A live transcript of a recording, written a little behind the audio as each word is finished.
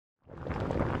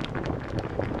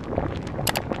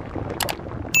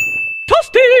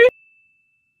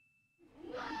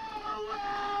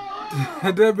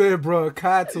That man, bro,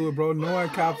 Kai to it, bro. Knowing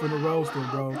Kai for the roasting,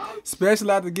 bro. Especially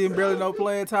after getting barely no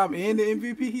playing time and the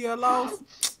MVP he had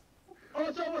lost.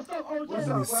 Ocho, what's up, Ocho? You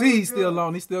can see he's still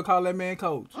on. He still call that man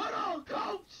coach. Hold on,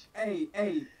 coach. Hey,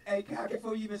 Kai,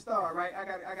 before you even start, right? I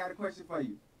got a question for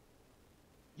you.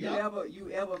 You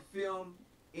ever film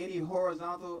any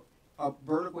horizontal or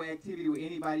vertical activity with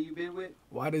anybody you've been with?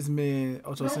 Why this man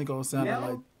Ocho Cinco sounded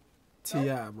like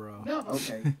T.I., bro? Never.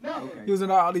 Okay. Okay.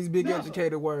 Using all these big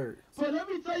educated words. But let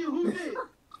me tell you who did.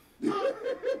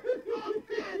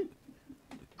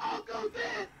 Uncle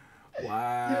did.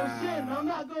 Wow. Yo, shit, I'm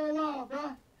not gonna lie, bro.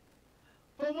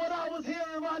 From what I was hearing,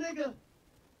 my nigga,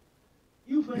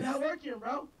 you for not working,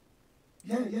 bro.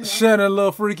 Yeah. Shannon,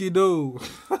 little freaky dude.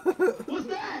 What's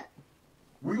that?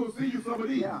 We gonna see you some of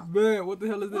these. Yeah. Man, what the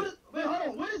hell is that? Wait, hold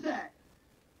on. What is that?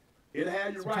 It'll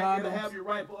have you Some right. It'll condoms. have you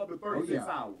right for up to 36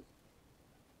 hours.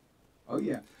 Oh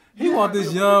yeah. He want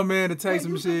this young man to take Wait,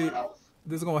 some you shit. some of those?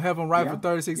 This is gonna have him right for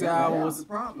 36 That was hours. the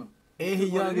problem. And he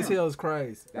young as hell is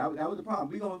crazy. That was the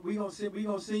problem. We gonna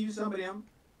send you some of them.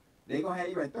 They gonna have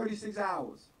you right 36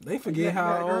 hours. They forget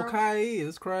how old Kai is.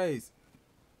 It's crazy.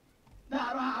 Nah,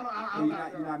 I don't.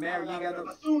 You're not married. You ain't got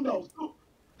no. Soon though.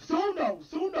 Hold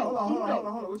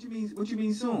on. What you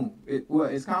mean soon?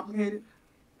 It's complicated?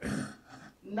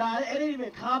 Nah, it ain't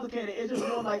even complicated. It's just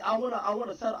more like I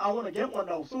wanna get one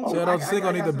though soon. Shadow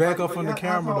Cinco need to back up from the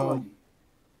camera though.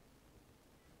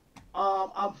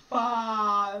 I'm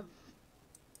 5'11",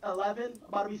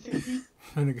 about to be 6 feet.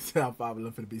 That nigga said I'm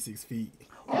 5'11" finna be 6 feet.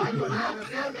 Why are you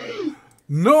laughing at me?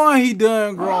 Knowing he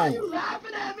done Why are you grown.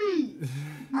 laughing at me?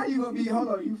 How you gonna be? Hold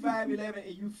on. You 5'11"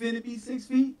 and you finna be 6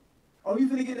 feet? Oh, you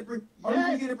finna get the you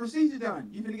finna get the procedure done.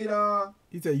 You finna get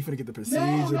He said you finna get the procedure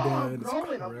I'm done.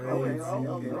 growing, I'm growing, It's I'm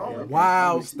growing. crazy.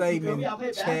 Wild I statement,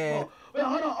 play Chad. basketball. Wait,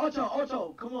 hold on,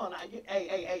 Ocho, come on.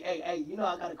 Hey, you know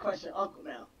I gotta question Uncle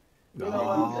now. You know what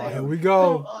I'm saying? Here we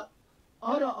go. So,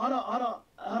 hold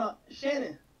on.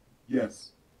 Shannon.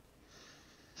 Yes.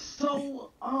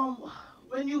 So,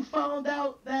 when you found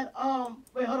out that,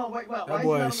 wait, hold on, wait. That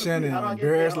boy Shannon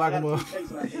embarrassed like a mother.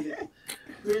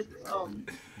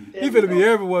 He He finna be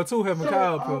everywhere too, having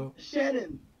Kyle up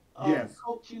Shannon, Yes.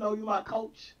 coach, you know, you my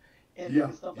coach and Yeah,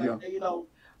 stuff like that. You know,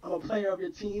 I'm a player of your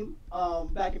team.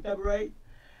 Back in February.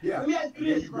 Yeah. Let me ask you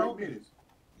this, bro. Great minutes.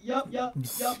 Yup. Yeah,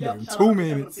 Shout out 2 to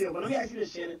minutes. Kevin Field. But let me ask you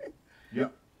this, Shannon.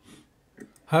 Yep.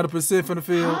 100% from the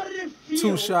field. How did it feel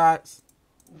 2 shots.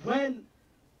 when,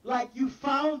 like, you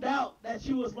found out that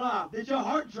you was live? Did your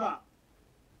heart drop?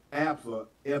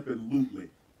 Absolutely.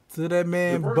 To that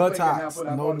man, The first thing that buttocks. happened,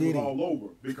 I No thought it was diddy. all over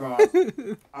because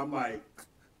I'm like,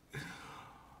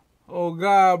 Oh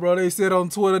God, bro! They said on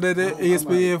Twitter that I'm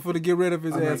ESPN for to get rid of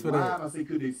his I'm ass like, for live. that, I said,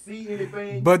 could they see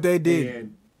anything? but they did.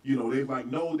 And you know, they like,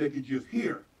 no, they could just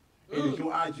hear. And it's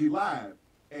your IG live,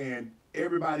 and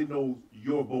everybody knows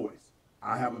your voice.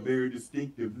 I have a very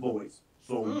distinctive voice,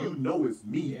 so you know it's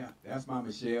me. Yeah, that's my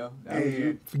Michelle. That was you.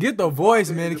 And Forget the voice,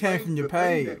 man. the It came thing- from your the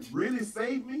thing page. that really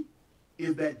saved me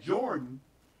is that Jordan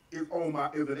is an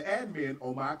admin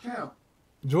on my account.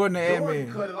 Jordan the Jordan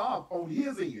admin. cut it off on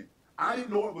his end. I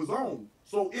didn't know it was on,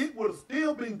 so it would have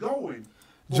still been going.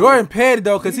 Jordan petty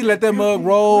though, cause he let that mug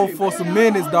roll for some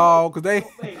minutes, dog. Cause they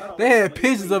had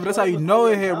pictures of it. That's how you know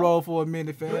it had rolled for a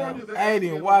minute, fam. I ain't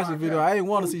even watch the video. I ain't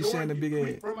want to see Shannon big Jordan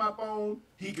can ass. tweet from my phone.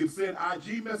 He can send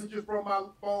IG messages from my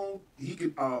phone. He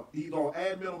can. He's on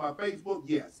admin on my Facebook.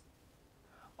 Yes.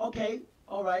 Okay.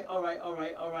 All right.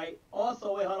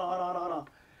 Also, wait, hold on.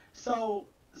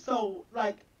 So,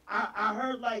 like, I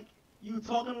heard, like, you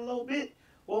talking a little bit.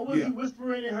 What was you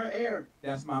whispering in her ear?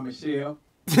 That's my Michelle.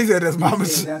 He said that's mama Yeah,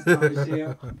 shit. that's my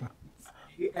Michelle.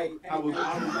 Hey, I was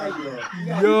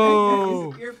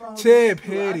Yo, Chad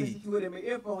Petty. You with him in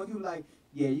earphones, you like,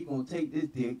 yeah, you gonna take this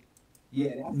dick.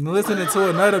 Yeah, that's Listening to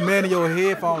another man in your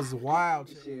headphones is wild.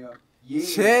 Michelle. Yeah.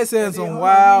 Chad saying And then, some hold on,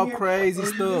 wild, you hear- crazy when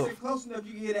you stuff. listen close enough,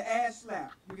 you can hear the ass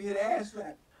slap.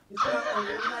 It's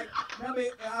like, remember,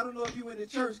 I don't know if you went to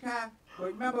church, Kai, but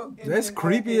remember. That's in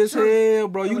creepy in as church, hell,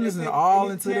 bro. You when they listen play- all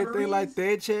they into hit that thing like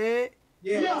that, Chad.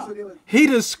 Yeah, that's what it was. He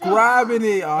describing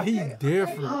it. Oh, he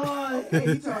different.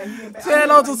 Hey, he told me he embarrassed. Chad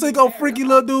Ocho Cinco, freaky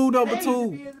little dude number Hey,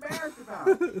 2. be embarrassed about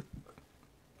it.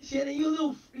 Shannon,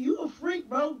 you a freak,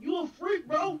 bro. You a freak,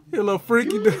 bro. He a little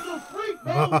freaky You dude. was a freak,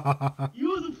 bro. You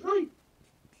was a freak.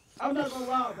 I'm not gonna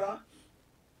lie, bro.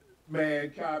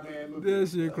 Man, Kai, man, look. That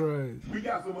shit crazy. We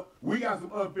got some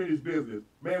unfinished business,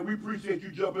 man. We appreciate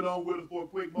you jumping on with us for a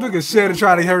quick moment. Look at Shannon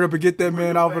trying to hurry up and get that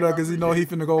man off of there because he know he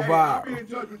finna go Hey, I'll be viral. in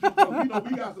touch with you, bro. You know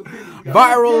we got some business. We got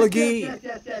Viral Yes, again.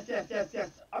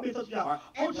 Yes. I'll be in touch with y'all. All right.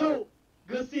 Ocho,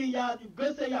 good seeing y'all.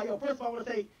 Good seeing y'all. Yo, first of all, I want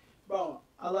to say, bro,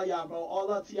 I love y'all, bro. All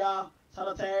love to y'all. Shout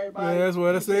out to everybody. Yeah, that's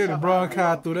what I said. The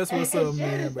bronchi through. That's what's up, man.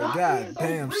 Shannon, But stop god being so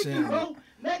damn, freaky, Shannon. bro.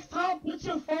 Next time, put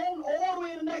your phone all the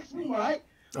way in the next room, all right?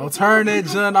 Don't turn that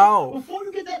junk off. Before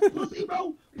you get that pussy,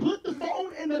 bro, put the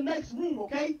phone in the next room,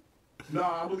 okay? No,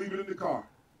 I'm gonna leave it in the car.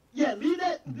 Yeah, leave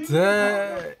that. Leave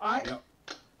Dang. it all right? Yep.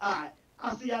 All right.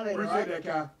 I'll see y'all later. Appreciate that,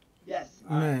 Kai. Yes.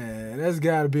 Man, that's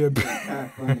gotta be a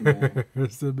funny, man. man.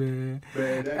 Man,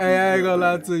 that Hey, I ain't gonna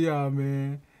lie man. to y'all,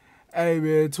 man. Hey,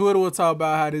 man, Twitter will talk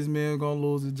about how this man gonna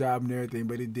lose his job and everything,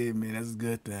 but he did, man. That's a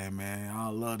good thing, man. I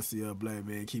love to see a black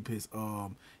man keep his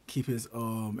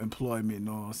employment, you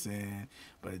know what I'm saying?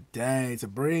 But dang, to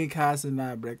bring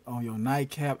Cenat back on your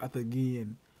nightcap after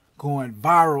again going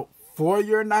viral for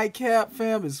your nightcap,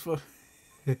 fam, is for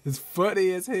it's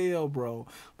funny as hell, bro.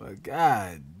 But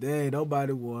god dang,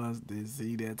 nobody wants to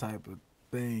see that type of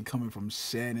thing coming from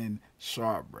Shannon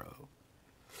Sharpe, bro.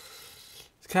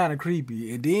 It's kind of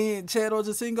creepy. And then Chad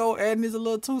Ochocinco adding his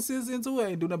little 2 cents into it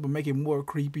ain't do nothing but make it more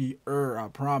creepier, I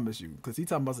promise you. Because he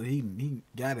talking about he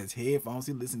got his headphones,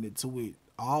 he listening to it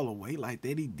all the way like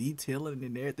that. He detailing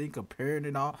and everything, comparing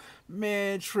it all.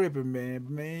 Man, tripping, man.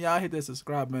 Man, y'all hit that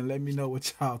subscribe button. Let me know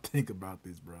what y'all think about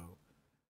this, bro.